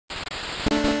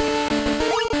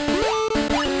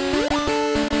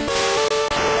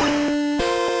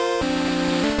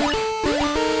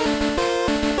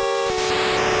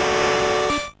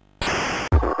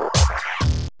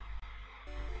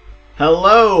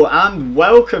Hello and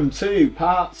welcome to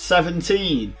part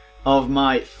 17 of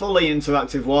my fully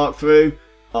interactive walkthrough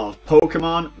of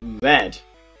Pokémon Red.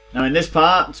 Now in this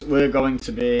part we're going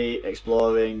to be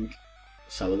exploring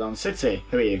Celadon City.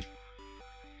 Who are you?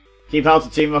 Keep out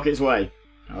of Team Rocket's way.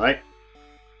 Alright.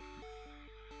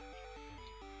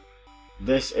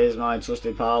 This is my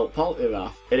trusted pal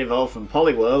Poliwrath. It evolved from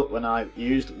Poliwhirl when I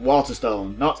used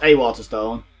Waterstone. Not a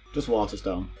Waterstone, just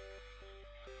Waterstone.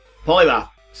 Poliwrath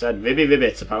said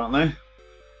ribbit apparently.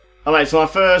 Alright, so our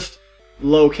first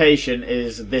location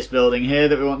is this building here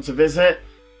that we want to visit.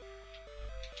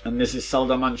 And this is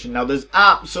Celadon Mansion. Now there's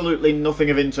absolutely nothing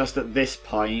of interest at this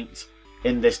point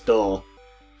in this door.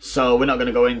 So we're not going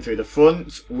to go in through the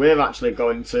front. We're actually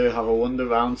going to have a wander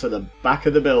round to the back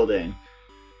of the building.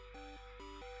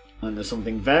 And there's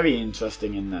something very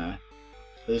interesting in there.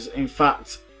 There's in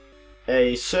fact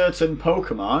a certain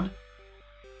Pokemon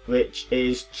which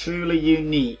is truly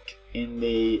unique in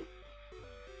the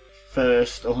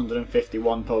first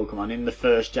 151 Pokemon, in the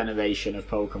first generation of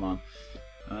Pokemon.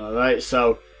 Alright,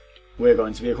 so we're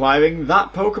going to be acquiring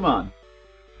that Pokemon.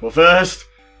 Well, first,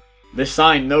 this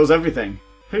sign knows everything.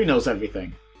 Who knows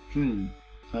everything?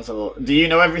 Let's have a look. Do you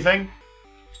know everything?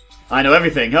 I know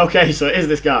everything. Okay, so it is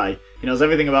this guy. He knows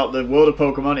everything about the world of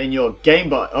Pokemon in your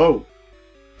Game Boy. Oh,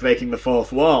 breaking the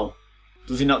fourth wall.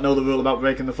 Does he not know the rule about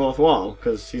breaking the fourth wall?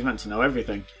 Because he's meant to know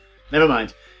everything. Never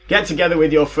mind. Get together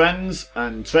with your friends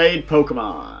and trade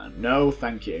Pokemon. No,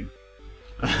 thank you.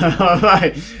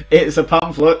 Alright, it's a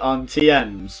pamphlet on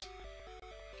TMs.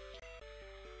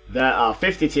 There are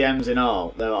 50 TMs in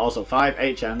all. There are also 5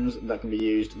 HMs that can be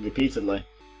used repeatedly.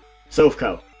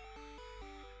 Silphco.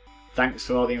 Thanks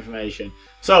for all the information.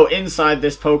 So, inside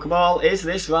this Pokeball is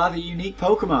this rather unique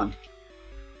Pokemon.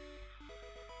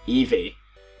 Eevee.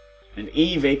 And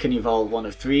Eevee can evolve one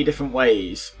of 3 different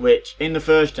ways, which in the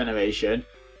first generation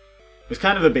was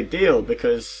kind of a big deal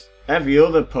because every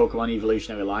other Pokemon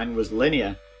evolutionary line was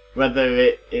linear. Whether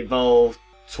it evolved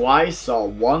twice or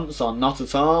once or not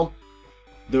at all,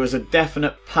 there was a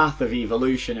definite path of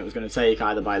evolution it was going to take,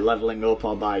 either by leveling up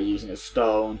or by using a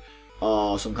stone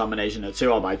or some combination of 2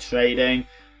 or by trading,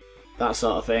 that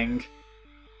sort of thing.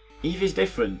 Eevee's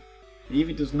different.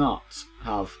 Eevee does not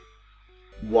have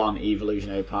one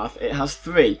evolutionary path, it has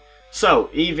 3. So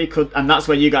Eevee could, and that's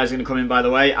where you guys are going to come in, by the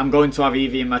way. I'm going to have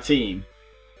Eevee in my team.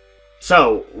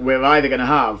 So we're either going to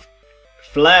have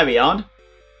Flareon,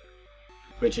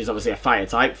 which is obviously a fire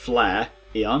type,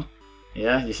 Flareon.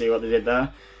 Yeah, you see what they did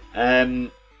there?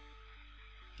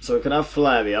 So we can have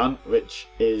Flareon, which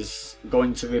is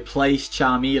going to replace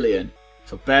Charmeleon.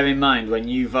 So bear in mind when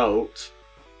you vote.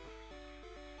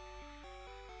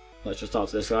 Let's just talk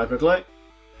to this guy quickly.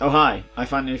 Oh hi, I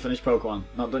finally finished Pokemon.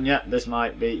 Not done yet, this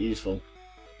might be useful.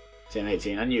 Team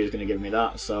 18, I knew he was going to give me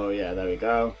that, so yeah, there we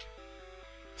go.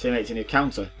 Team 18 is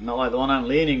counter, not like the one I'm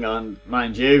leaning on,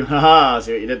 mind you. Haha,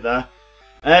 see what you did there.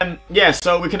 Yeah,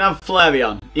 so we can have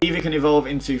Flareon. Eevee can evolve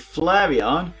into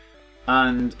Flareon,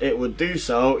 and it would do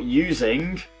so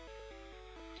using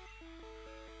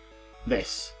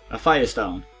this, a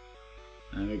Firestone.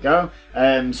 There we go.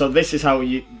 So this is how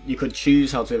you could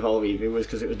choose how to evolve Eevee, was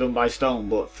because it was done by stone,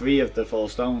 but 3 of the 4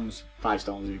 stones, 5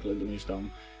 stones if you include the new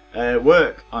stone,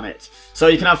 work on it. So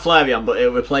you can have Flareon, but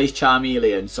it'll replace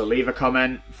Charmeleon. So leave a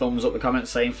comment, thumbs up the comment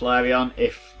saying Flareon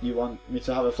if you want me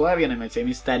to have a Flareon in my team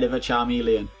instead of a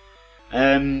Charmeleon.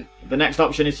 The next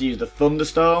option is to use the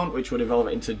Thunderstone, which would evolve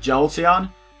it into Jolteon,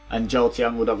 and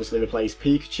Jolteon would obviously replace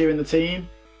Pikachu in the team.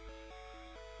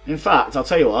 In fact, I'll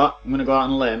tell you what, I'm going to go out on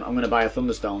a limb, I'm going to buy a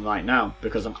Thunderstone right now,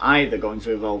 because I'm either going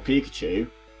to evolve Pikachu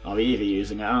or Eevee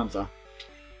using it, aren't I?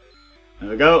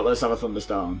 There we go, let's have a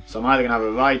Thunderstone. So I'm either going to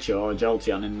have a Raichu or a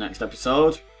Jolteon in the next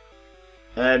episode.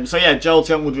 So yeah,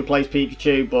 Jolteon would replace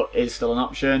Pikachu, but is still an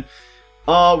option.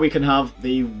 Or we can have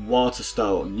the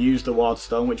Waterstone, use the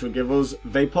Waterstone, which would give us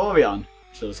Vaporeon,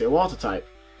 which is obviously a water type.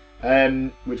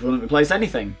 Which wouldn't replace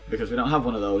anything, because we don't have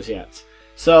one of those yet.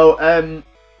 So,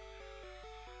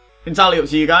 entirely up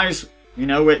to you guys, you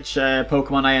know, which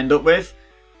Pokemon I end up with.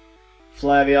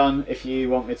 Flareon, if you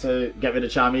want me to get rid of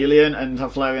Charmeleon and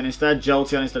have Flareon instead,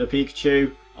 Jolteon instead of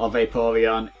Pikachu, or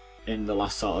Vaporeon in the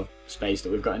last sort of space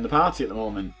that we've got in the party at the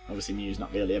moment. Obviously Mew's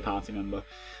not really a party member.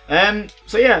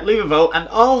 So yeah, leave a vote, and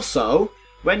also,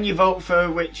 when you vote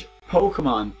for which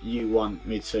Pokemon you want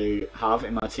me to have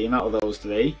in my team out of those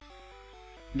 3,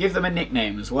 give them a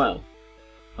nickname as well.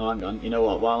 Oh, hang on, you know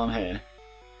what, while I'm here,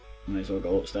 I may as well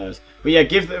go upstairs. But yeah,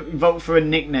 vote for a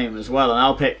nickname as well, and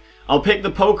I'll pick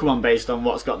the Pokemon based on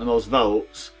what's got the most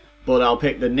votes, but I'll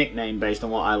pick the nickname based on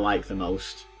what I like the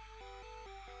most.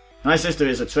 My sister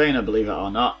is a trainer, believe it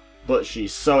or not, but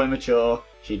she's so immature,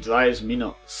 she drives me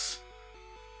nuts.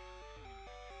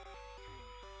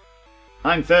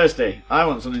 I'm thirsty. I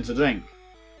want something to drink.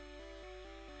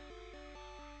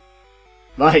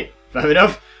 Right, fair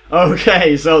enough.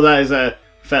 Okay, so that is a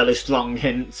fairly strong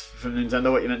hint from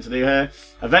Nintendo what you're meant to do here.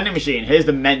 A vending machine. Here's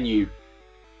the menu.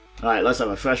 Right, let's have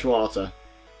a fresh water.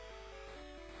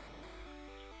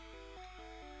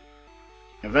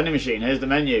 A vending machine. Here's the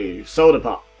menu. Soda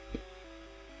pop.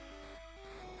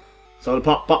 Soda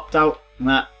pop popped out.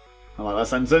 Nah. I like that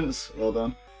sentence. Well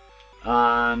done.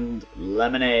 And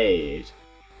lemonade.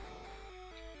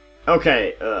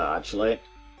 Okay, actually,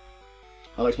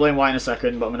 I'll explain why in a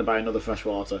second, but I'm going to buy another fresh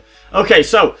water. Okay,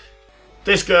 so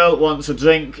this girl wants a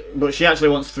drink, but she actually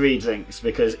wants 3 drinks,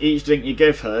 because each drink you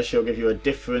give her, she'll give you a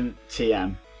different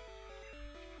TM.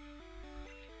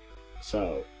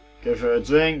 So, give her a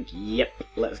drink. Yep,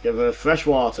 let's give her fresh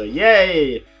water.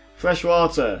 Yay! Fresh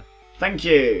water. Thank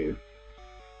you.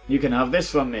 You can have this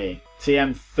from me.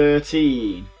 TM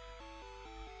 13.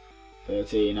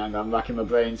 13, hang on, I'm racking my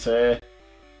brains here.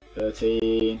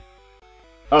 13.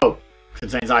 Oh,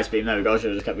 contains Ice Beam, there we go, I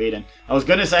should have just kept reading. I was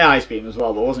going to say Ice Beam as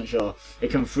well, but I wasn't sure. It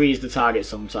can freeze the target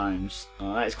sometimes.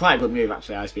 It's quite a good move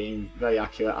actually, Ice Beam. Very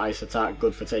accurate ice attack,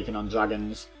 good for taking on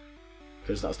dragons.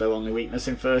 Because that's their only weakness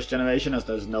in first generation, as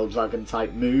there's no dragon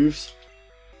type moves.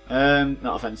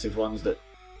 Not offensive ones that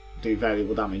do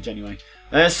variable damage anyway.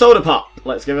 Soda Pop,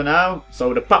 let's give her now.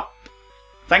 Soda Pop.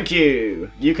 Thank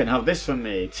you! You can have this from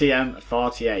me.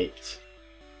 TM48.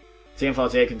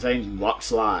 TM48 contains Rock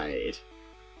Slide.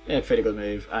 Yeah, pretty good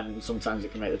move. And sometimes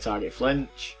it can make the target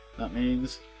flinch. That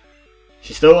means.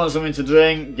 She still wants something to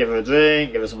drink. Give her a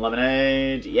drink. Give her some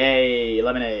lemonade. Yay,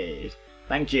 lemonade.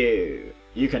 Thank you.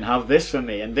 You can have this from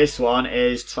me. And this one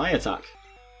is Tri-Attack.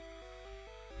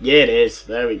 Yeah, it is.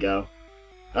 There we go.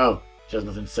 Oh, she has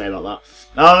nothing to say about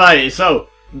that. Alright, so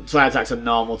Tri-Attack's a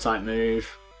normal type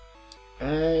move.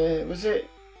 Was it?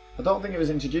 I don't think it was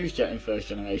introduced yet in first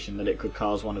generation that it could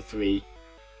cause 1 of 3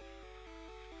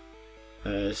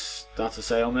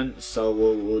 status ailments, so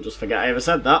we'll just forget I ever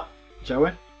said that, shall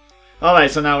we? Alright,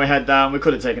 so now we head down. We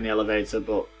could have taken the elevator,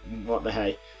 but what the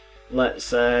hey. Let's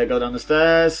go down the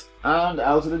stairs and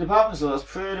out of the department store. That's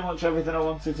pretty much everything I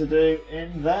wanted to do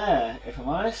in there, if I'm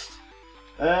honest.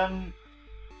 Now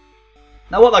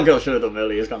what that girl should have done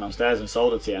really is gone downstairs and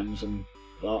sold her TMs and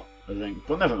bought a drink,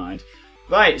 but never mind.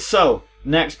 Right, so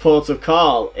next port of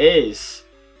call is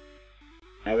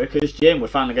Erika's gym. We're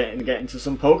finally getting to get into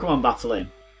some Pokemon battling.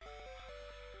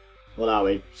 What are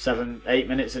we? 7, 8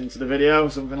 minutes into the video,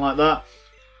 something like that.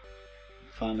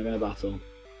 Finally going to battle.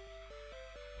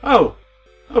 Oh,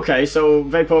 okay. So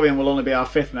Vaporeon will only be our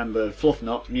 5th member.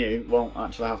 Fluffnut, Mew, won't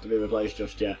actually have to be replaced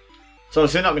just yet. So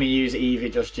we're not going to use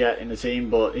Eevee just yet in the team,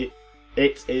 but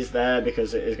it is there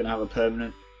because it is going to have a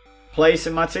permanent place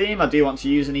in my team. I do want to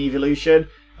use an evolution.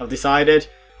 I've decided.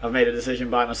 I've made a decision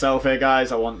by myself here,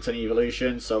 guys. I want an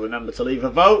evolution, so remember to leave a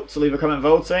vote, to leave a comment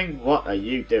voting. What are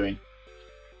you doing?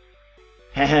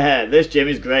 Hehehe, this gym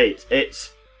is great.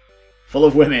 It's full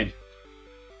of women.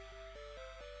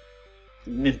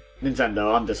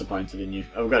 Nintendo, I'm disappointed in you.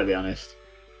 I've got to be honest.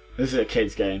 This is a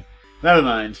kid's game. Never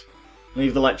mind.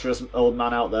 Leave the lecturous old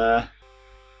man out there.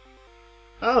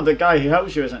 Oh, the guy who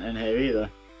helps you isn't in here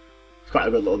either. It's quite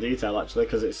a good little detail actually,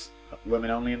 because it's women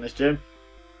only in this gym.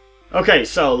 Okay,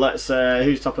 so let's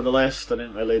who's top of the list? I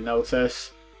didn't really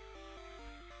notice.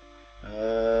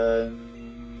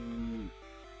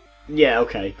 Yeah,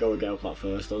 okay, go with Galeplat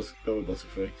first. Let's go with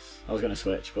Butterfree. I was going to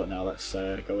switch, but now let's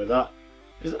go with that.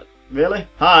 Is that really?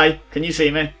 Hi, can you see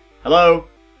me? Hello?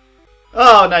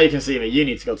 Oh, now you can see me. You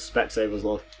need to go to Specsavers,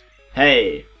 love.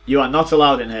 Hey, you are not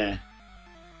allowed in here.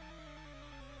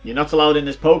 You're not allowed in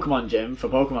this Pokemon gym for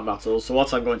Pokemon battles, so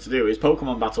what I'm going to do is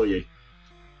Pokemon battle you.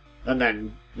 And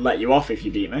then let you off if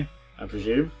you beat me, I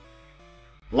presume.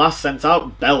 Last sent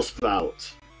out,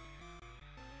 Bellsprout.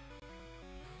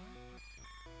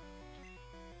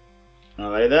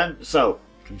 Alright then, so,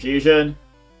 confusion.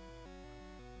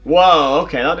 Whoa,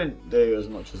 okay, that didn't do as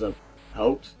much as I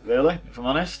hoped, really, if I'm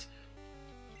honest.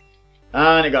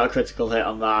 And it got a critical hit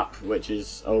on that, which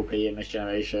is OP in this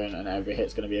generation, and every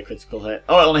hit's going to be a critical hit.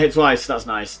 Oh, it only hit twice, that's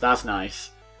nice, that's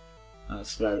nice.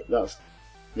 That's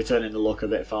returning the luck a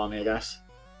bit for me, I guess.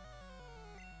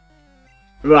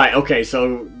 Right, okay,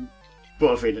 so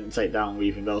Butterfree didn't take down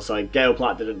Weeping Bell, sorry,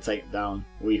 Galeplat didn't take down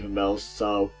Weeping Bells,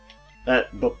 so... but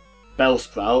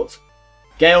Bellsprout.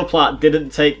 Galeplat didn't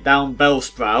take down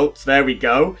Bellsprout, there we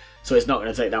go. So it's not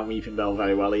going to take down Weeping Bell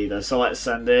very well either. So let's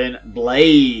send in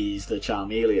Blaze, the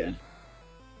Charmeleon.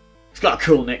 It's got a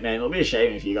cool nickname. It'll be a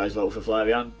shame if you guys vote for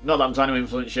Flareon. Not that I'm trying to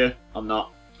influence you. I'm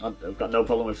not. I've got no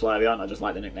problem with Flareon. I just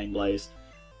like the nickname Blaze.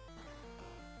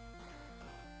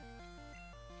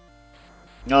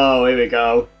 Oh, here we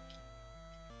go.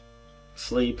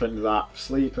 Sleep and wrap,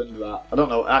 sleep and wrap. I don't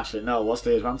know, actually, no, what's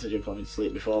the advantage of wanting to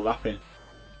sleep before wrapping?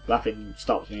 Wrapping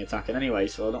stops me attacking anyway,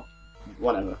 so I don't...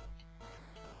 Whatever.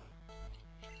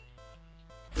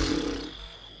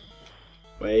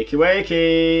 Wakey,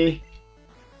 wakey!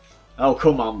 Oh,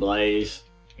 come on, Blaze.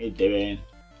 What are you doing?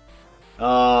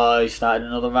 Oh, he's starting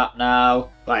another wrap now.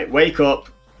 Right, wake up.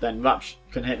 Then wrap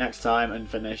can hit next time and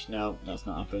finish. No, that's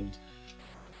not happened.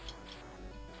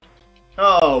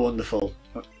 Oh, wonderful.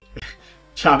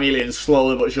 Charmeleon's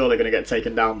slowly but surely going to get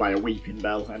taken down by a Weeping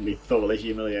Bell and be thoroughly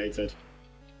humiliated.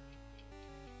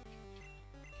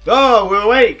 Oh, we're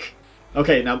awake!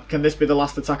 Okay, now can this be the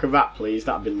last attack of Wrap, please?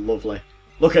 That'd be lovely.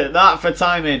 Look at that for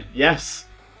timing. Yes.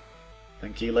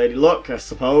 Thank you, Lady Luck, I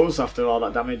suppose. After all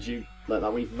that damage, you let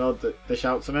that Weeping Bell dish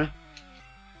out to me.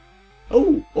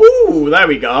 Oh, ooh, there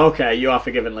we go. Okay, you are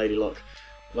forgiven, Lady Luck.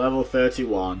 Level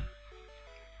 31.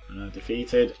 And I've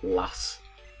defeated Lass.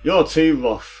 You're too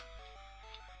rough.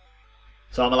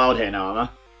 So I'm allowed here now, am I?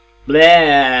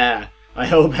 Bleh! I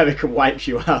hope Erika wipes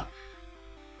you out.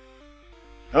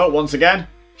 Oh, once again,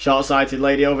 short-sighted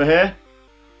lady over here.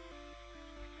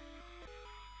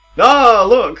 Oh,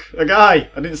 look! A guy!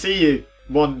 I didn't see you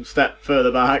one step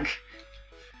further back.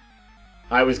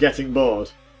 I was getting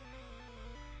bored.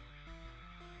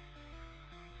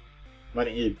 Why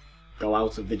don't you go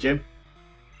out of the gym?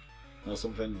 Or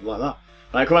something like that.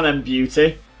 Right, come on then,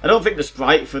 Beauty. I don't think the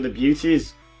sprite for the Beauty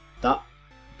is that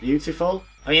beautiful.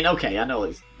 I mean, okay, I know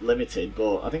it's limited,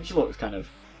 but I think she looks kind of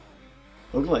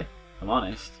ugly, if I'm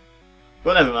honest.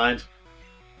 But never mind.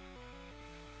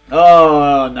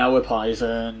 Oh, now we're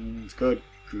poisoned. Good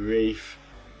grief.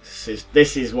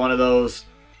 This is one of those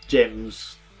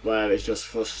gyms where it's just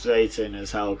frustrating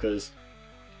as hell, because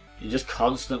you're just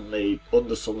constantly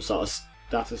under some sort of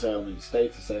status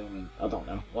ailment, I don't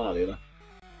know, one or the other.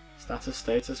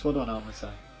 Status, what do I normally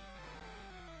say?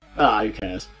 Ah, who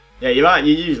cares? Yeah, you're right,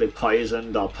 you're usually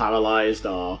poisoned or paralysed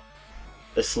or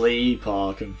asleep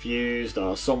or confused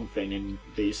or something in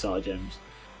these sort of gyms.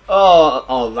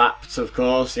 Or wrapped, of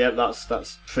course. Yep,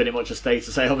 that's pretty much a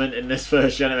status ailment in this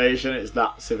first generation. It's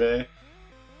that severe.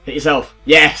 Hit yourself.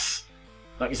 Yes!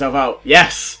 Knock yourself out.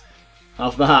 Yes!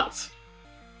 Have that.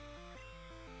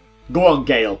 Go on,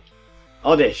 Gale.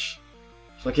 Oddish.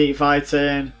 Shall I keep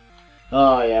fighting?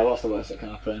 Oh yeah, what's the worst that can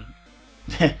happen?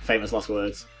 Famous last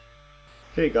words.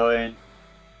 Keep going.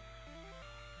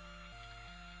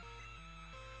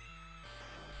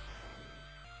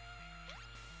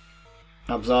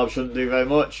 Absorb shouldn't do very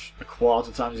much. A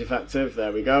quarter times effective.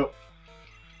 There we go.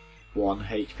 1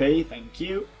 HP. Thank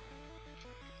you.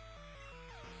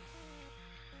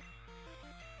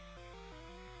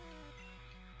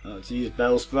 Let's use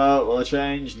Bellsprout. Will I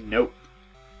change? Nope.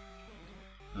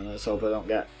 And let's hope I don't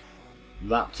get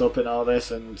wrapped up in all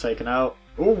this and taken out.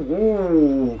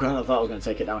 Ooh, God, I thought I was going to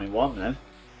take it down in one then.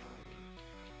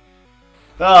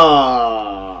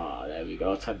 Ah, there we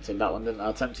go. Tempted that one, didn't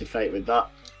I? Tempted fate with that.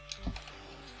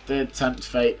 Did tempt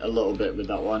fate a little bit with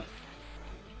that one.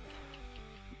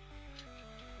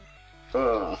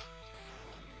 Ugh.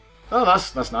 Oh,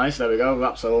 that's nice. There we go.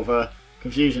 Wrap's over.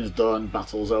 Confusion's done.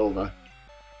 Battle's over.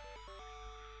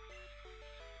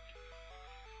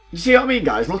 You see what I mean,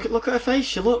 guys? Look at her face.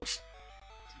 She looks...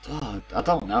 Oh, I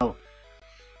don't know.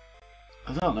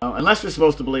 I don't know. Unless we're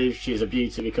supposed to believe she's a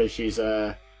beauty because she's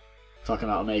talking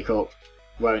about her makeup,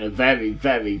 wearing a very,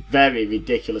 very, very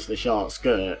ridiculously short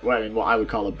skirt, wearing what I would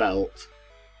call a belt,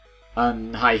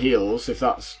 and high heels. If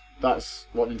that's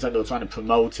what Nintendo are trying to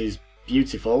promote is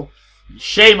beautiful.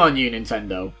 Shame on you,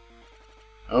 Nintendo.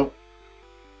 Oh.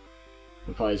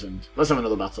 We're poisoned. Let's have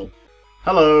another battle.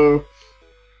 Hello.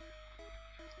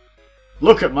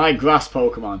 Look at my grass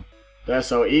Pokemon. They're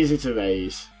so easy to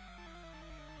raise.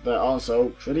 They're also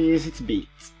pretty easy to beat.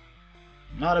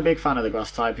 Not a big fan of the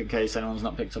grass type, in case anyone's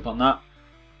not picked up on that.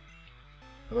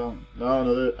 No,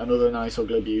 another nice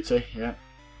ugly beauty, yeah.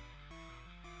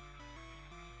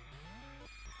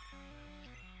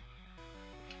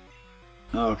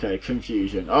 Okay,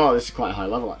 confusion. Oh, this is quite a high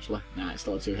level actually. Nah, it's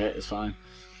still a 2-hit, it's fine.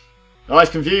 Oh,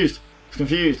 it's confused! It's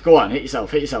confused. Go on, hit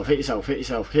yourself, hit yourself, hit yourself, hit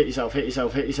yourself, hit yourself, hit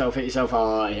yourself, hit yourself, hit yourself.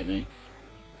 Oh, it hit me.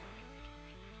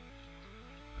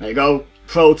 There you go.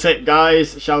 Pro tip,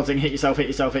 guys. Shouting hit yourself, hit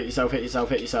yourself, hit yourself, hit yourself,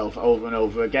 hit yourself over and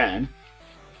over again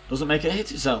doesn't make it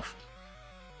hit itself.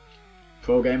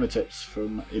 Pro gamer tips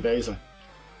from Ibiza.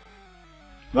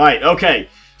 Right, okay.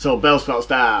 So Bellsprout's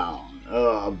down.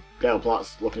 Oh, Gale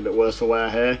Plat's looking a bit worse for wear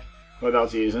here. We're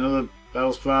about to use another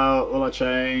Bellsprout. Will I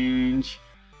change?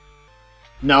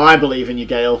 No, I believe in you,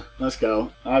 Gale. Let's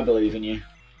go. I believe in you.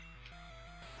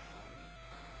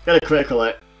 Get a critical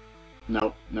hit.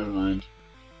 Nope, never mind.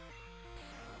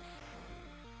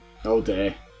 Oh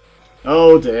dear.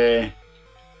 Oh dear.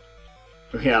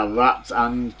 Yeah, rats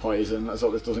and poison. Let's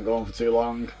hope this doesn't go on for too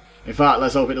long. In fact,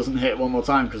 let's hope it doesn't hit one more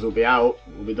time because we'll be out.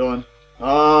 We'll be done.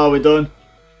 Oh, we're done.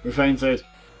 We fainted.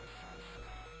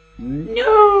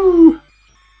 No!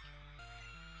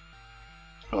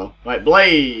 Oh, right,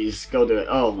 Blaze! Go do it.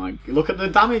 Oh my, look at the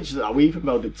damage that Weeping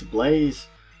Bell did to Blaze.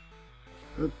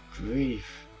 Good grief.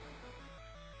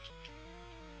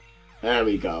 There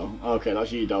we go. Okay,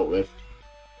 that's you dealt with.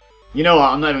 You know what,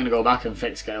 I'm not even going to go back and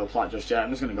fix Scale Plat just yet. I'm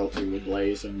just going to go through with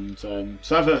Blaze and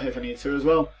Trevor if I need to as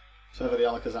well. Trevor the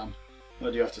Alakazam.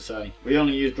 What do you have to say? We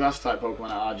only use grass-type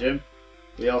Pokemon at our gym.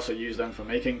 We also use them for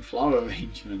making flower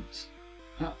arrangements.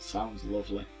 That sounds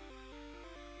lovely.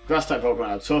 Grass-type Pokemon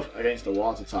are tough against the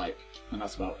Water-type. And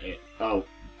that's about it. Oh,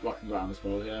 Rock and Ground I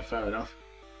suppose, yeah, fair enough.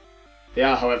 They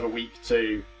are, however, weak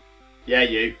to... Yeah,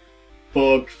 you.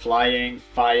 Bug, Flying,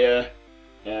 Fire,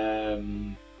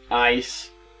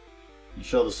 Ice... I'm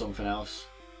sure there's something else.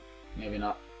 Maybe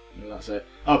not. Maybe that's it.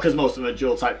 Oh, because most of them are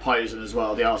dual type poison as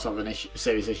well. They also have a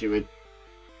serious issue with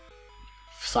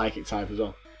psychic type as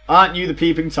well. Aren't you the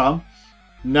peeping Tom?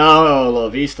 No,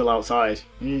 love. He's still outside.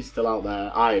 He's still out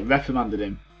there. I reprimanded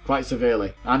him quite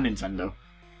severely. And Nintendo.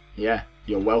 Yeah,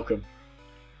 you're welcome.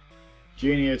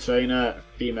 Junior trainer,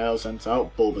 female sent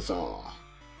out, Bulbasaur.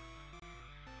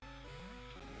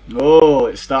 Oh,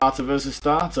 it's starter versus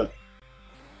starter.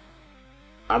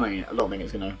 I mean, I don't think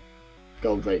it's going to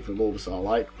go great for Bulbasaur,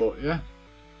 like, but yeah.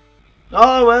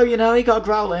 Oh, well, you know, he got a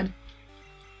growl in.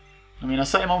 I mean, I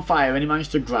set him on fire and he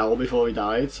managed to growl before he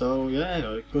died, so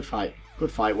yeah, good fight.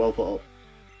 Good fight, well put up.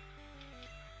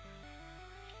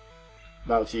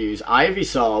 About to use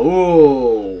Ivysaur.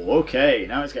 Ooh, okay,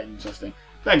 now it's getting interesting.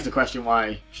 Begs the question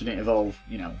why she didn't evolve,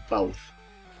 you know, both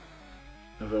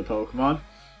of her Pokemon.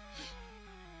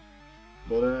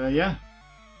 But, yeah.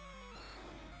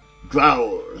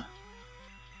 Growl.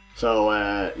 So,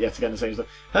 yet again the same stuff.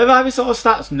 Have Ivysaur's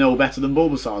stats no better than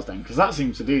Bulbasaur's then? Because that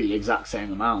seems to do the exact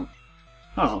same amount.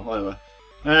 Oh, whatever.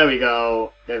 There we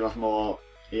go. Gave off more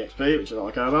EXP, which is all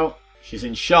I care about. She's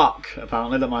in shock,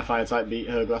 apparently, that my fire type beat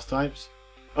her grass types.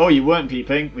 Oh, you weren't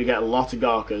peeping. We get a lot of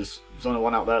Gorkas. There's only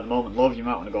one out there at the moment, love. You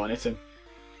might want to go and hit him.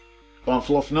 Go on,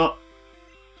 Fluffnut.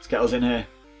 Let's get us in here.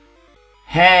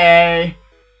 Hey!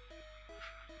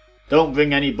 Don't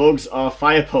bring any bugs or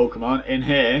fire Pokemon in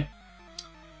here.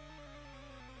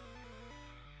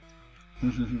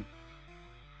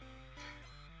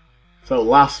 So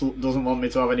Lass doesn't want me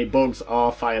to have any bugs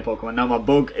or fire Pokemon. Now my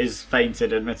bug is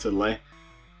fainted, admittedly.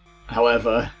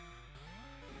 However,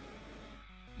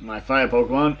 my fire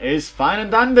Pokemon is fine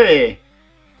and dandy.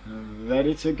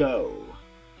 Ready to go.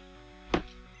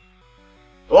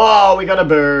 Oh, we got a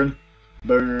burn.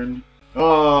 Burn.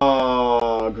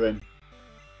 Oh, grim.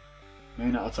 May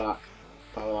not attack.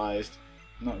 Paralysed.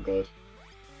 Not good.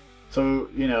 So,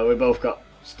 you know, we both got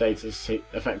status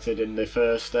affected in the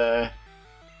first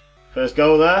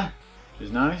go there, which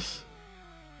is nice.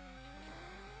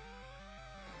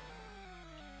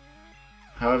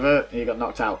 However, he got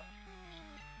knocked out.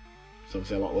 It's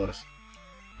obviously a lot worse.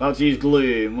 About to use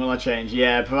Gloom. Will I change?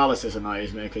 Yeah, Paralysis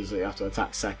annoys me because you have to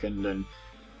attack second and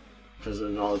because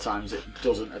of all the times it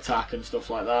doesn't attack and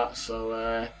stuff like that.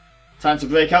 So, time to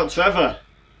break out Trevor.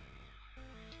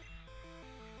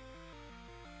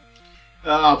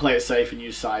 I'll play it safe and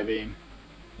use Psybeam.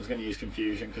 I was going to use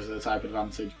Confusion because of the type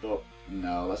advantage, but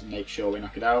no, let's make sure we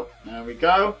knock it out. There we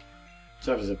go.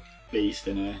 Trevor's a beast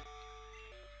in here.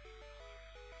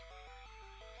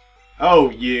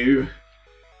 Oh, you.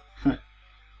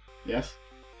 Yes.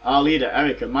 Our leader,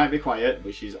 Erika, might be quiet,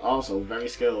 but she's also very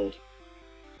skilled.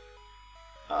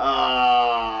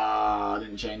 I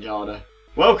didn't change order.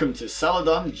 Welcome to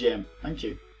Celadon Gym. Thank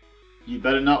you. You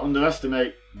better not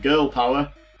underestimate girl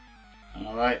power.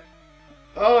 Alright.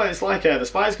 Oh, it's like the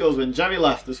Spice Girls when Jerry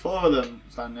left. There's 4 of them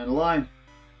standing in a line.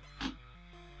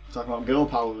 Talking about girl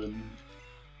power and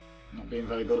not being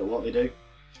very good at what they do.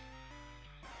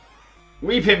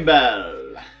 Weeping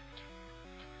Bell.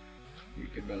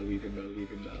 Weeping Bell, Weeping Bell,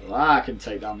 Weeping Bell. I can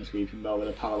take down this Weeping Bell with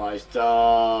a paralysed.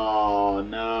 Oh,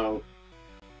 no.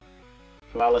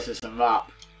 Paralysis and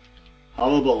Wrap.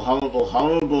 Horrible, horrible,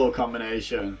 horrible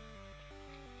combination.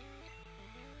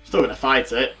 Still gonna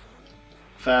fight it.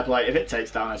 Fair play. If it takes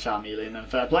down a Charmeleon, then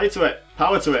fair play to it.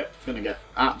 Power to it. It's gonna get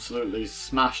absolutely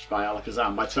smashed by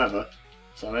Alakazam, by Trevor.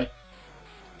 Sorry.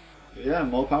 But yeah,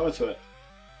 more power to it.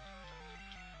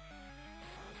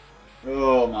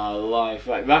 Oh my life.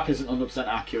 Right, Wrap isn't 100%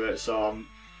 accurate, so I'm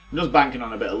just banking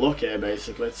on a bit of luck here,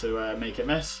 basically, to make it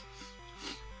miss.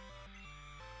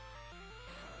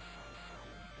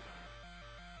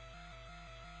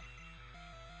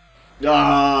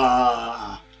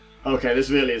 Ah! Okay, this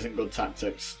really isn't good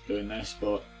tactics doing this,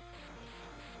 but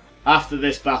after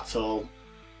this battle,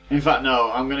 in fact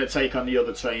no, I'm going to take on the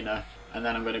other trainer and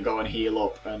then I'm going to go and heal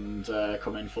up and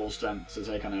come in full strength to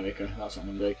take on Erika. That's what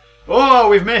I'm going to do. Oh,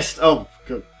 we've missed! Oh,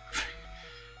 good.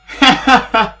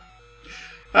 I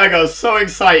got so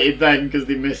excited then because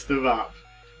they missed the map.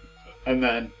 And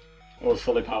then I was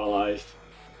fully paralysed.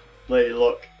 Lady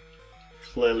Luck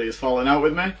clearly has fallen out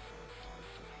with me.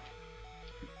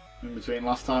 In between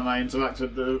last time I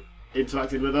interacted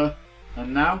with her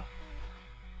and now.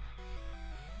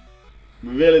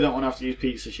 We really don't want to have to use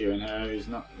Pizza Shoe in her. He's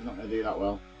not going to do that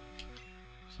well.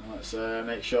 So let's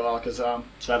make sure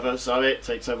Trevor, sorry,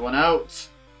 takes everyone out.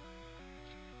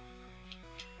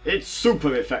 It's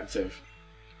super effective.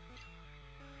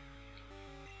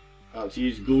 About to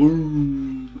use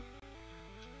Gloom.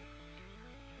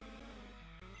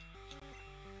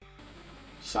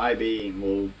 Psybeam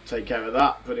will take care of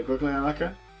that pretty quickly, I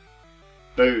reckon.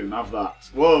 Boom, have that.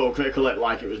 Whoa, critical hit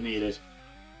like it was needed.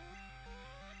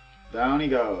 Down he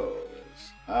goes.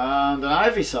 And an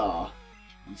Ivysaur.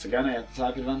 Once again, I have the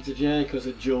type advantage here because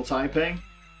of dual typing.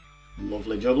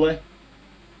 Lovely jubbly.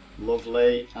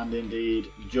 Lovely and indeed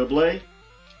jubbly.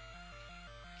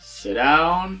 Sit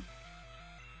down.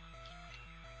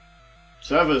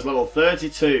 Trevor's level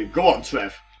 32. Go on,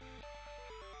 Trev.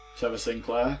 Trevor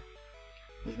Sinclair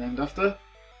is named after.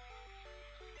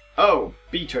 Oh,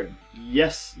 Beaton.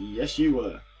 Yes, yes you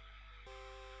were.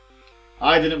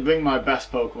 I didn't bring my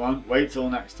best Pokemon. Wait till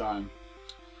next time.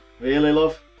 Really,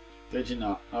 love? Did you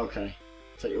not? Okay.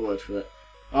 Take your word for it.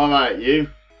 Alright, you.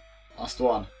 Last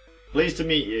one. Pleased to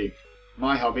meet you.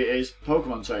 My hobby is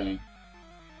Pokemon training.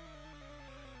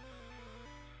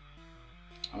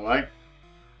 Alright.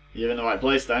 You're in the right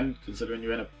place then, considering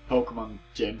you're in a Pokemon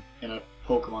gym, in a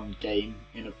Pokemon game,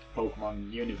 in a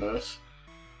Pokemon universe.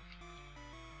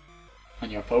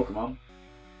 And you're Pokemon.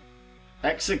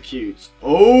 Execute.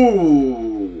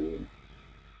 Oh!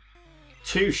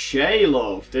 Touche,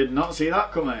 love. Did not see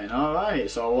that coming.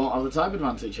 Alright, so I won't have the type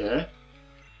advantage here.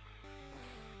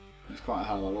 It's quite a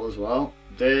high level as well.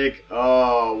 Dig.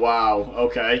 Oh, wow.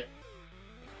 Okay.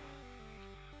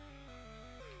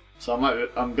 So I'm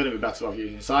going to be better off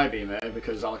using Psybeam here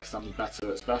because Alakazam's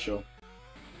better at special.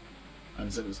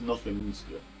 And since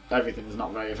everything's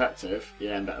not very effective,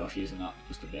 yeah, I'm better off using that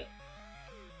just a bit.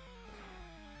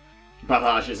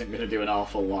 Barrage isn't going to do an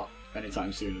awful lot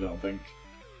anytime soon, I don't think.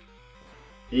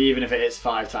 Even if it hits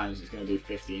 5 times, it's going to do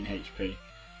 15 HP.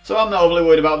 So I'm not overly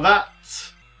worried about that.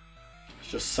 Let's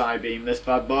just Psybeam this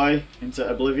bad boy into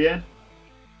oblivion.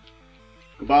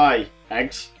 Goodbye,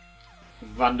 eggs.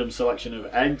 Random selection of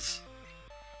eggs.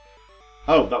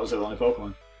 Oh, that was their only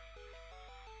Pokemon.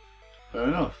 Fair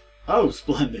enough. Oh,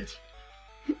 splendid.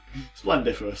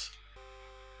 Splendiferous.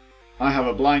 I have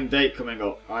a blind date coming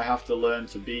up. I have to learn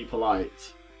to be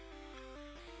polite.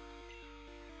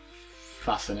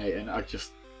 Fascinating.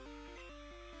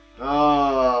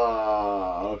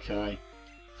 Oh, okay.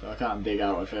 So I can't dig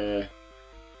out of here.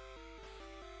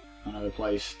 And I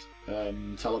replaced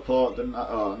teleport, didn't I?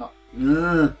 Oh,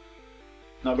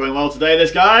 not going well today,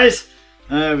 this, guys.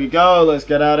 There we go. Let's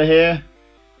get out of here.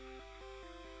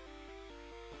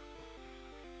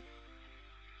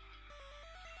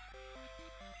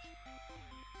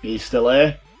 He's still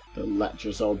here, the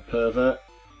lecherous old pervert.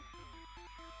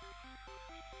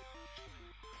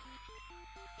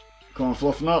 Come on,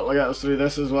 Fluffnut, we'll get us through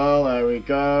this as well. There we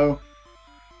go.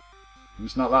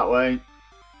 It's not that way.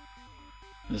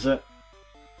 Is it?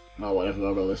 Oh, whatever,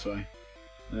 I'll go this way.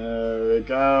 There we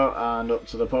go, and up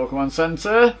to the Pokemon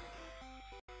Center.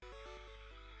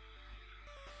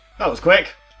 That was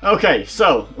quick. Okay,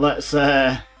 so let's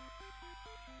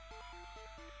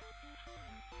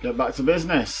get back to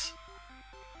business.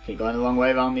 Keep going a long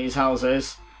way around these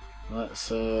houses. Let's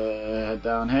head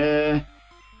down here.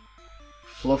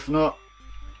 Fluffnut.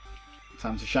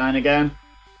 Time to shine again.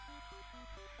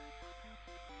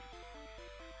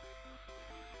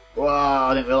 Wow,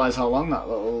 I didn't realise how long that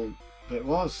little bit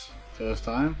was. First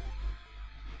time.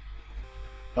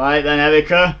 Right then,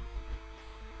 Erika.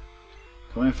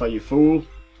 Coming for you, fool.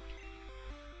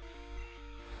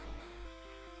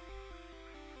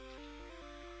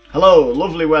 Hello,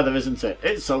 lovely weather, isn't it?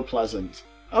 It's so pleasant.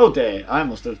 Oh dear, I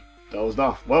must have dozed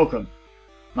off. Welcome.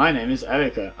 My name is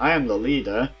Erika. I am the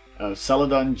leader of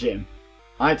Celadon Gym.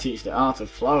 I teach the art of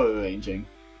flower arranging.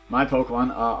 My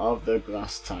Pokemon are of the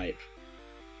grass type.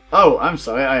 Oh, I'm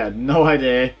sorry, I had no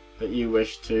idea that you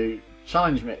wished to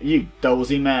challenge me. You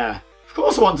dozy mare. Of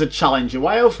course I want to challenge you.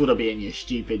 Why else would I be in your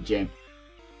stupid gym?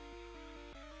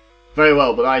 Very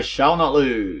well, but I shall not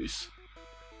lose.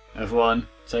 Everyone,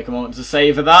 take a moment to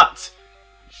savour that.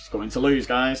 She's going to lose,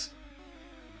 guys.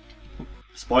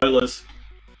 Spoilers.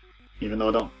 Even though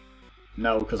I don't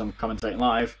know because I'm commentating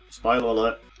live. Spoiler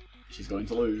alert. She's going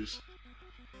to lose.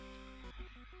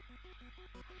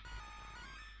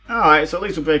 Alright, so at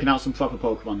least we're breaking out some proper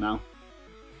Pokemon now.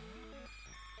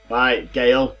 Right,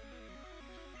 Gale.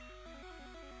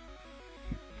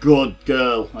 Good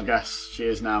girl, I guess she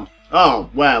is now. Oh,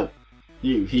 well.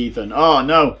 You heathen. Oh,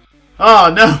 no.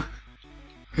 Oh, no.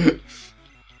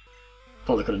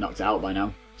 Probably could have knocked it out by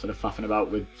now, instead of faffing about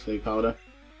with sleep powder.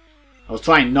 I was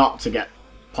trying not to get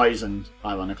poisoned,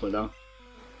 ironically, though.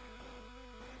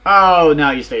 Oh,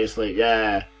 now you stay asleep.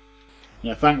 Yeah.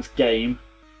 Yeah, thanks, game.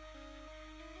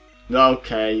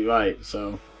 Okay, right,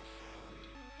 so...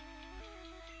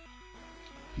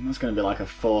 that's going to be like a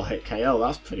 4-hit KO.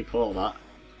 That's pretty poor, that.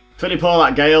 Pretty poor,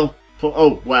 that, Gale.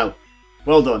 Oh, well.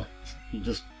 Well done. You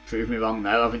just proved me wrong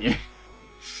there, haven't you?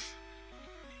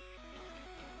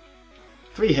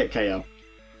 3-hit KO.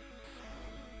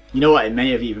 You know what? It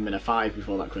may have even been a 5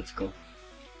 before that critical.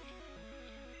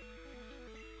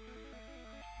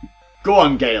 Go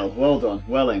on, Gale. Well done.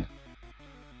 Well in.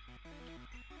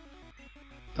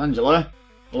 Tangela.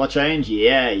 Will I change?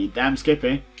 Yeah, you damn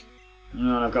skippy.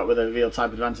 And what I've got with a real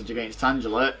type advantage against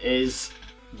Tangela is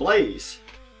Blaze.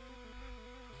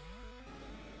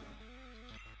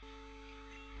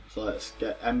 So let's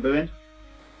get Ember in.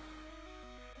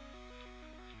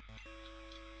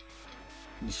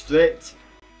 Strict.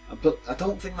 But I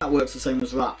don't think that works the same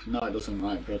as Wrap. No, it doesn't.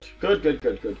 Right, good.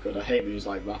 Good. I hate moves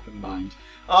like Wrap and Bind.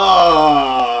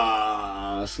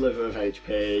 Ah, sliver of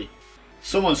HP.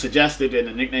 Someone suggested in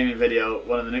a nicknaming video,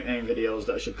 one of the nicknaming videos,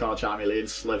 that I should call Charmeleon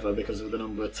Sliver because of the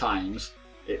number of times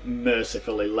it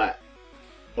mercifully let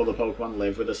other Pokemon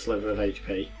live with a sliver of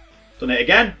HP. Done it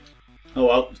again? Oh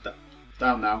well, it's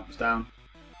down now. It's down.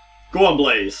 Go on,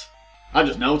 Blaze. I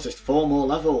just noticed 4 more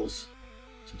levels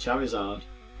to Charizard.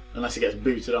 Unless he gets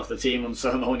booted off the team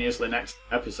unceremoniously next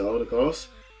episode, of course.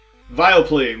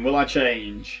 Vileplume, will I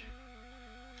change?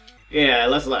 Yeah,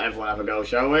 let's let everyone have a go,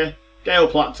 shall we? Gale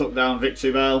Plat took down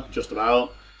Victreebel, just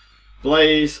about.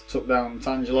 Blaze took down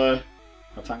Tangela.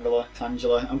 Or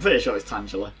Tangela. I'm pretty sure it's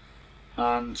Tangela.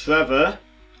 And Trevor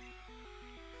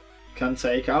can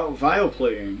take out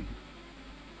Vileplume.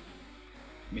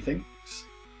 Methinks.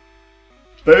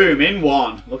 Boom, in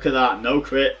 1. Look at that, no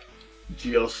crit.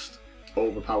 Just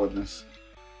overpoweredness.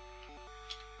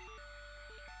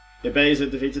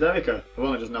 Ebeza defeated Erika. I've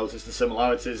only just noticed the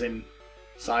similarities in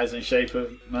size and shape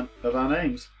of our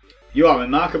names. You are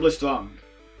remarkably strong.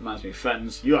 Reminds me of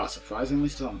Friends. You are surprisingly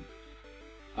strong.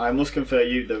 I must confer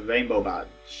you the Rainbow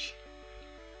Badge.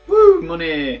 Woo!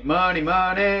 Money! Money!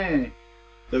 Money!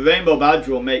 The Rainbow Badge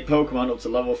will make Pokemon up to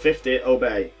level 50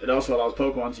 obey. It also allows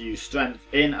Pokemon to use strength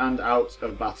in and out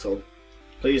of battle.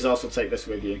 Please also take this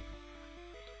with you.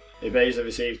 Ebeza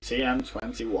received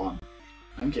TM21.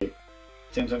 Thank you.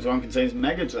 TM21 contains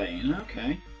Mega Drain.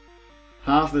 Okay.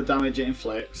 Half the damage it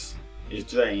inflicts is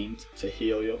drained to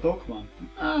heal your Pokemon.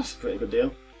 That's a pretty good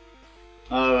deal.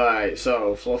 Alright,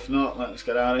 so Fluffnut, let's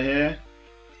get out of here.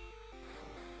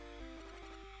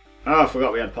 Oh, I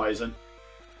forgot we had poison.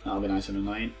 That'll be nice and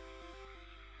annoying.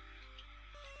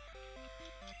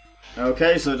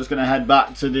 Okay, so just going to head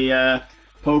back to the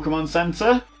Pokemon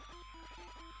Center.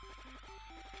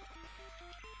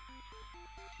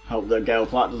 Hope the Gale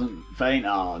Plat doesn't faint.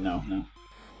 Oh, no. It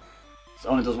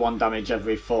only does 1 damage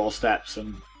every 4 steps,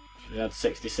 and we had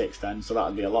 66 then, so that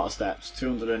would be a lot of steps.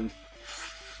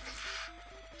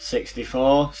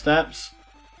 264 steps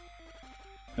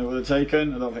it would have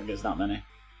taken. I don't think it's that many.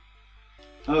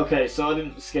 Okay, so I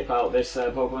didn't skip out this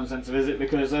Pokemon Center visit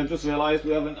because I've just realised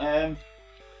we haven't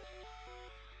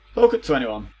spoken to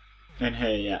anyone in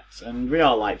here yet, and we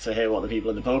all like to hear what the people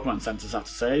in the Pokemon Centers have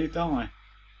to say, don't we?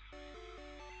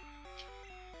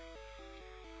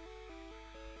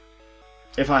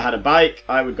 If I had a bike,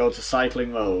 I would go to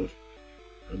Cycling Road.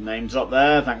 Good name drop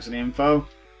there, thanks for the info.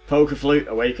 Pokéflute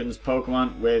awakens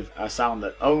Pokemon with a sound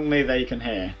that only they can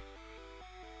hear.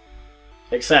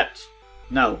 Except,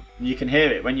 no, you can hear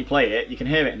it when you play it, you can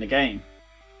hear it in the game.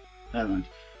 Never mind.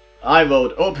 I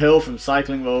rode uphill from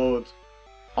Cycling Road,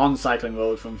 on Cycling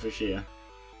Road from Fushia.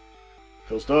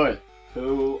 Cool story.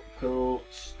 Cool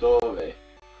story.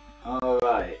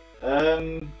 Alright,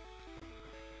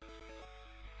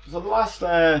 so the last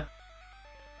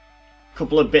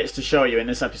couple of bits to show you in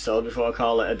this episode before I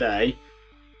call it a day.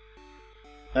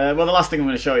 Well, the last thing I'm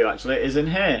going to show you actually is in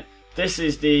here. This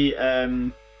is the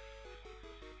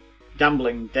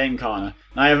gambling game corner.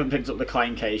 Now, I haven't picked up the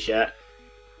coin case yet.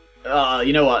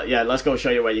 You know what? Yeah, let's go show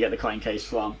you where you get the coin case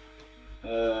from.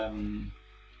 I'm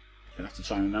gonna have to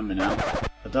try and remember now.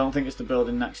 I don't think it's the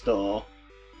building next door.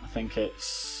 I think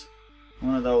it's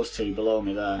One of those two below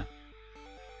me there.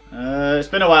 It's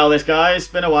been a while, this guy. It's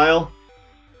been a while.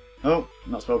 Oh,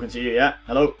 not spoken to you yet.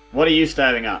 Hello. What are you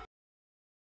staring at?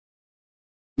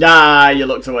 Ah, you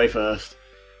looked away first.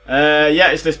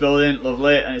 Yeah, it's this building.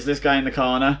 Lovely. And it's this guy in the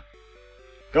corner.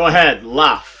 Go ahead.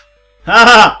 Laugh. Ha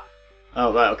ha!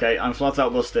 Oh, right, okay. I'm flat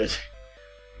out busted.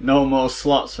 No more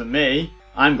slots for me.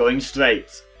 I'm going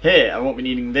straight. Here, I won't be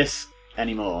needing this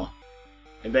anymore.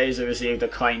 Ebaser received a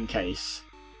coin case.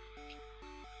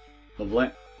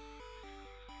 Lovely.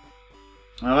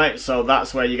 Alright, so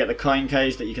that's where you get the coin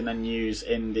case that you can then use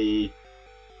in the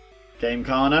game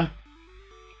corner.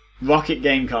 Rocket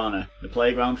Game Corner, the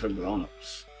playground for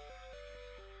grown-ups.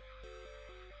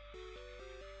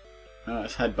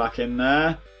 Let's head back in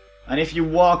there. And if you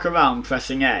walk around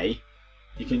pressing A,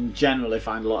 you can generally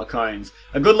find a lot of coins.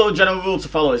 A good little general rule to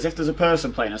follow is if there's a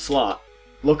person playing a slot,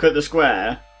 look at the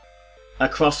square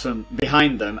across from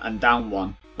behind them and down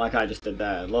one. Like I just did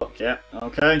there. Look, yeah,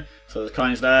 okay. So there's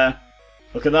coins there.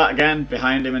 Look at that again,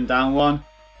 behind him and down one.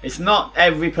 It's not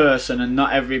every person and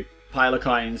not every pile of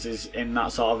coins is in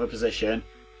that sort of a position.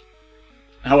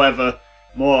 However,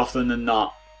 more often than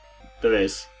not, there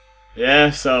is. Yeah,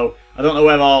 so I don't know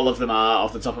where all of them are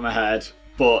off the top of my head,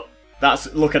 but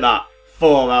that's, look at that,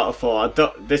 4 out of 4.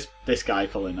 This guy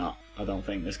probably not. I don't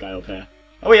think this guy up here.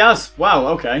 Oh, he has. Wow.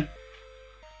 Okay.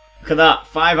 Look at that,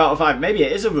 5 out of 5. Maybe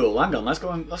it is a rule. Hang on, let's go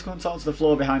and talk to the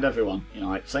floor behind everyone. You know,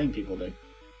 like sane people do.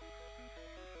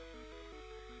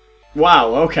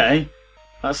 Wow. Okay.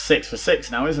 That's 6 for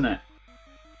 6 now, isn't it?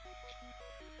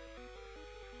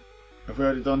 Have we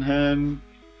already done him?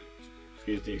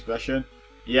 Excuse the expression.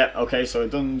 Yep, okay, so we've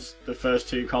done the first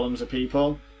 2 columns of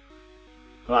people.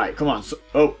 Right, come on.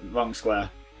 Oh, wrong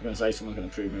square. I'm going to say someone's going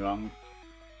to prove me wrong.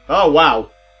 Oh, wow.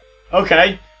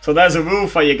 Okay, so there's a rule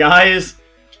for you guys.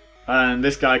 And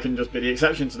this guy can just be the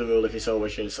exception to the rule if he so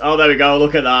wishes. Oh, there we go.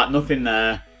 Look at that. Nothing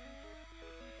there.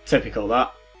 Typical,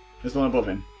 that. There's one above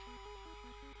him.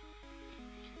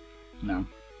 No.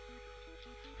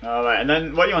 Alright, and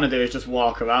then what you want to do is just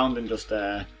walk around and just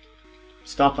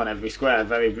stop on every square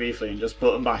very briefly and just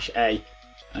button bash A.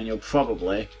 And you'll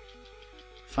probably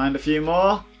find a few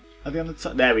more at the end of the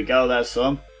time. There we go, there's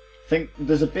some. I think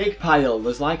there's a big pile,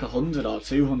 there's like 100 or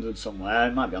 200 somewhere.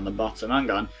 It might be on the bottom.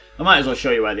 Hang on. I might as well show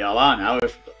you where they all are now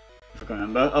if I can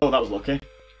remember. Oh, that was lucky.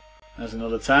 There's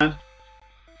another 10.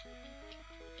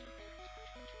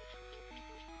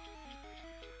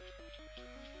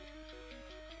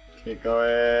 Keep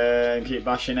going, keep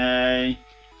bashing A.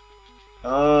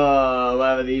 Oh,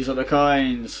 where are these other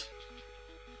coins?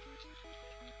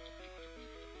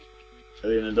 Are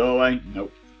they in the doorway?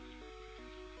 Nope.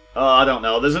 Oh, I don't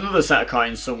know. There's another set of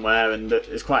coins somewhere and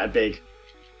it's quite a big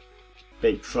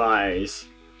prize.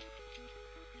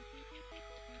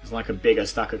 It's like a bigger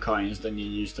stack of coins than you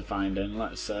used to find in.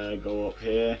 Let's go up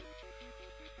here.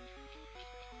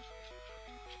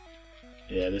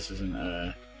 Yeah, this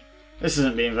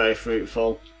isn't being very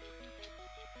fruitful.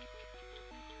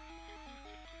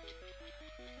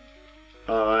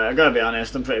 Alright, I gotta be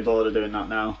honest, I'm pretty bored of doing that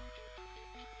now.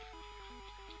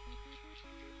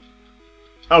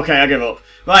 Okay, I give up.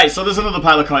 Right, so there's another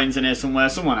pile of coins in here somewhere.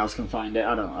 Someone else can find it.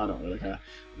 I don't really care.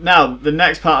 Now, the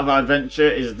next part of our adventure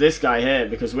is this guy here,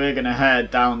 because we're gonna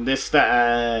head down this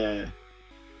the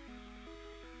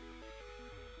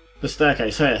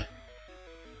staircase here.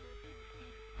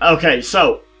 Okay,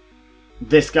 so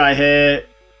this guy here,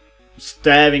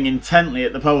 staring intently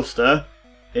at the poster,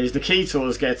 is the key to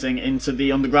us getting into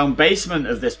the underground basement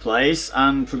of this place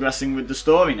and progressing with the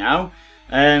story now.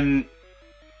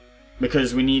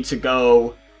 Because we need to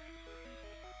go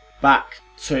back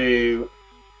to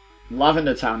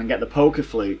Lavender Town and get the Poké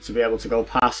Flute to be able to go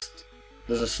past.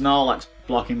 There's a Snorlax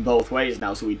blocking both ways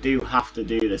now, so we do have to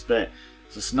do this bit.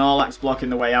 There's a Snorlax blocking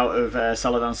the way out of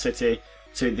Celadon City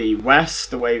to the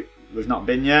west, the way we've not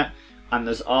been yet. And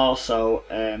there's also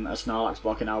a Snorlax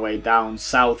blocking our way down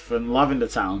south from Lavender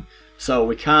Town. So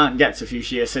we can't get to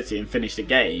Fuchsia City and finish the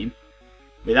game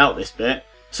without this bit.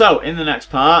 So, in the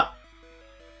next part,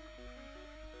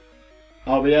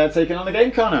 I'll be taking on the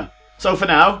game corner. So for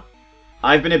now,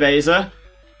 I've been Ebaser,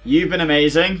 you've been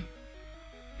amazing,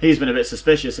 he's been a bit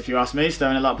suspicious if you ask me,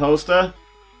 staring at that poster,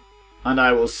 and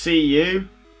I will see you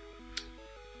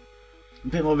a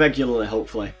bit more regularly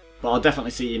hopefully, but I'll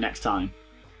definitely see you next time.